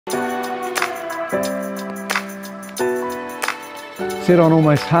Set on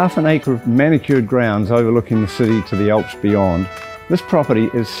almost half an acre of manicured grounds overlooking the city to the Alps beyond, this property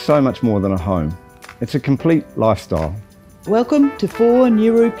is so much more than a home. It's a complete lifestyle. Welcome to 4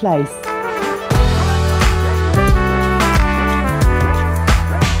 Nehru Place.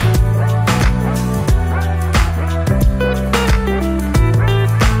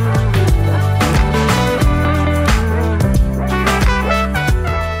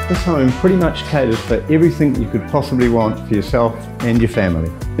 This home pretty much caters for everything you could possibly want for yourself and your family.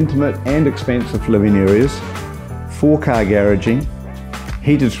 Intimate and expansive living areas, 4-car garaging,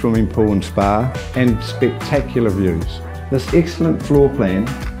 heated swimming pool and spa, and spectacular views. This excellent floor plan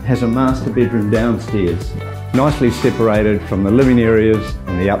has a master bedroom downstairs, nicely separated from the living areas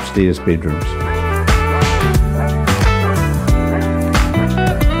and the upstairs bedrooms.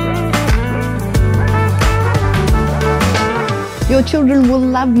 Your children will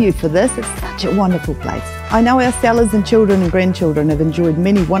love you for this. It's such a wonderful place. I know our sellers and children and grandchildren have enjoyed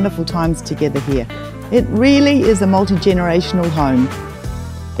many wonderful times together here. It really is a multi-generational home.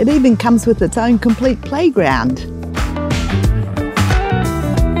 It even comes with its own complete playground.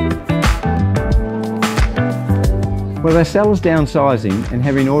 With our sellers downsizing and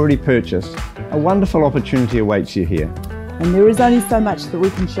having already purchased, a wonderful opportunity awaits you here. And there is only so much that we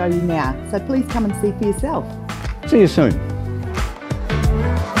can show you now, so please come and see for yourself. See you soon.